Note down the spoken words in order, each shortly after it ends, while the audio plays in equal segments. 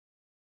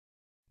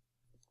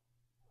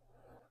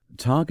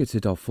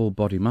Targeted or full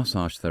body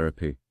massage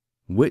therapy.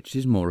 Which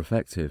is more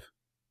effective?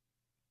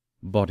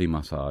 Body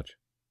massage.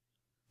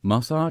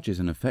 Massage is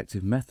an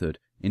effective method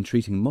in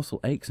treating muscle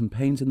aches and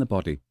pains in the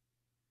body.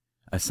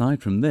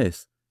 Aside from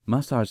this,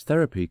 massage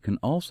therapy can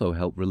also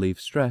help relieve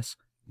stress,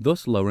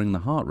 thus lowering the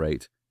heart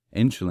rate,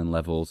 insulin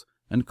levels,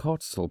 and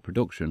cortisol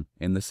production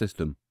in the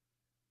system.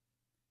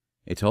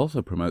 It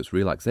also promotes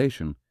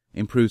relaxation,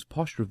 improves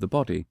posture of the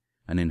body,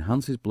 and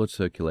enhances blood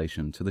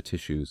circulation to the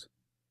tissues.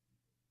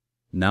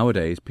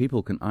 Nowadays,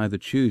 people can either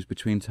choose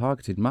between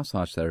targeted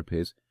massage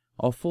therapies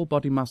or full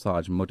body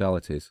massage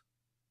modalities.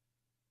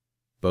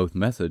 Both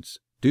methods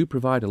do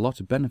provide a lot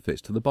of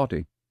benefits to the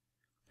body.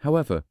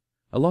 However,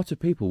 a lot of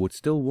people would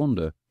still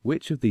wonder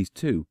which of these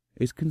two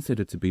is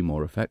considered to be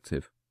more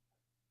effective.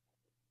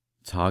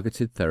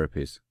 Targeted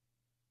therapies.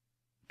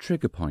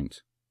 Trigger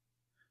point.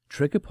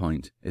 Trigger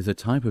point is a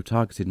type of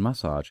targeted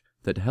massage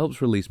that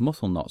helps release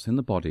muscle knots in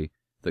the body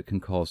that can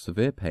cause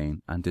severe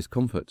pain and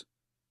discomfort.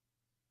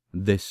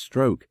 This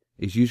stroke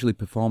is usually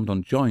performed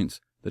on joints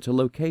that are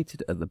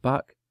located at the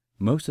back,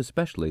 most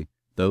especially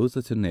those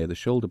that are near the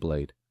shoulder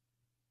blade.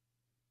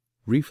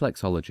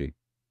 Reflexology.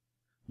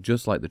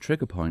 Just like the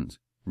trigger point,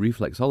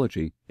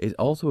 reflexology is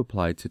also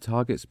applied to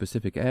target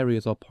specific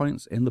areas or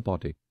points in the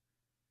body.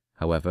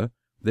 However,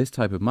 this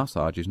type of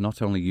massage is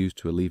not only used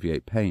to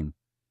alleviate pain.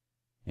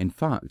 In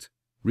fact,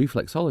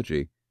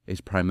 reflexology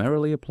is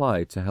primarily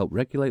applied to help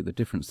regulate the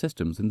different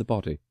systems in the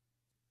body.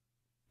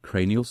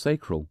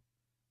 Craniosacral.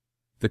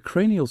 The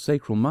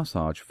craniosacral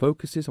massage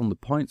focuses on the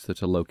points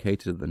that are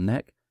located at the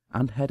neck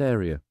and head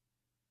area.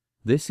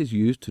 This is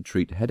used to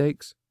treat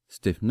headaches,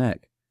 stiff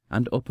neck,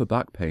 and upper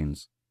back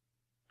pains.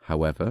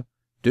 However,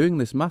 doing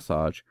this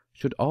massage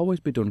should always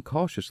be done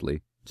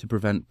cautiously to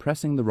prevent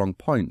pressing the wrong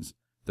points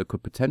that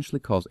could potentially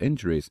cause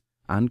injuries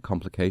and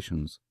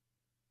complications.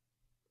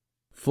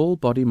 Full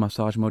body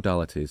massage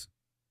modalities.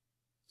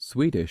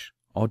 Swedish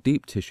or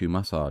deep tissue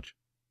massage.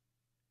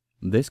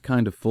 This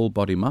kind of full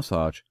body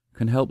massage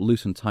can help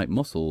loosen tight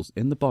muscles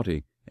in the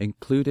body,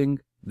 including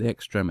the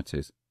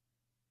extremities.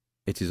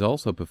 It is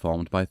also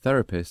performed by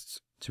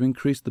therapists to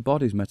increase the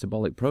body's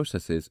metabolic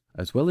processes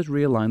as well as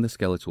realign the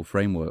skeletal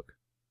framework.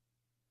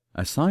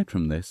 Aside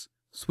from this,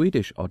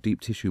 Swedish or deep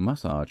tissue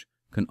massage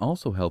can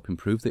also help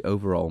improve the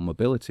overall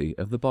mobility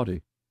of the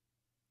body.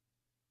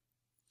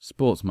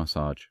 Sports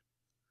massage.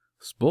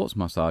 Sports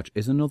massage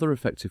is another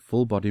effective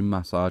full body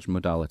massage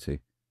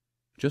modality.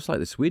 Just like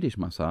the Swedish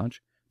massage,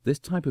 this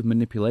type of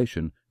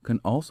manipulation can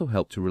also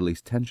help to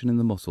release tension in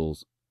the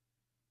muscles.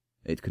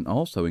 It can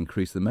also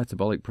increase the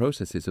metabolic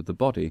processes of the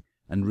body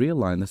and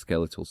realign the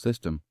skeletal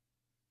system.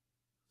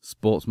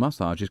 Sports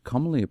massage is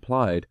commonly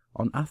applied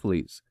on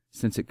athletes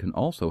since it can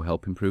also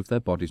help improve their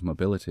body's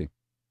mobility.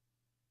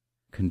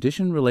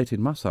 Condition-related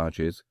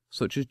massages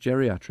such as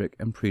geriatric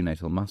and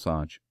prenatal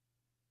massage.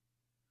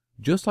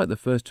 Just like the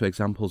first two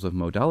examples of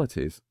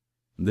modalities,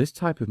 this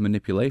type of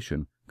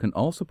manipulation can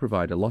also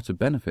provide a lot of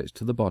benefits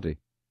to the body.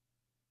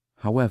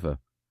 However,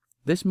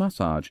 this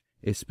massage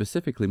is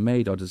specifically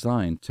made or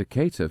designed to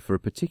cater for a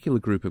particular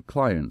group of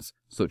clients,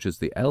 such as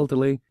the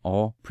elderly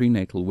or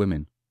prenatal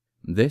women.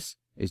 This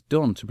is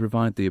done to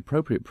provide the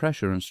appropriate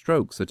pressure and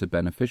strokes that are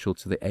beneficial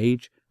to the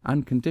age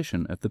and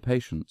condition of the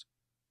patient.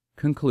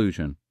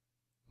 Conclusion.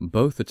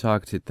 Both the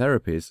targeted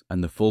therapies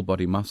and the full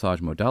body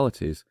massage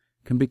modalities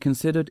can be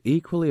considered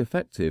equally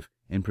effective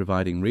in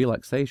providing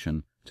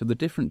relaxation to the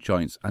different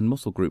joints and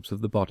muscle groups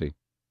of the body.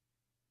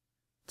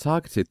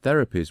 Targeted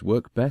therapies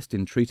work best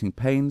in treating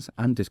pains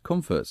and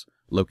discomforts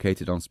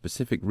located on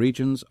specific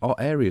regions or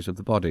areas of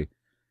the body,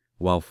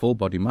 while full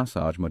body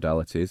massage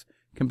modalities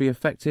can be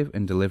effective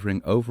in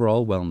delivering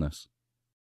overall wellness.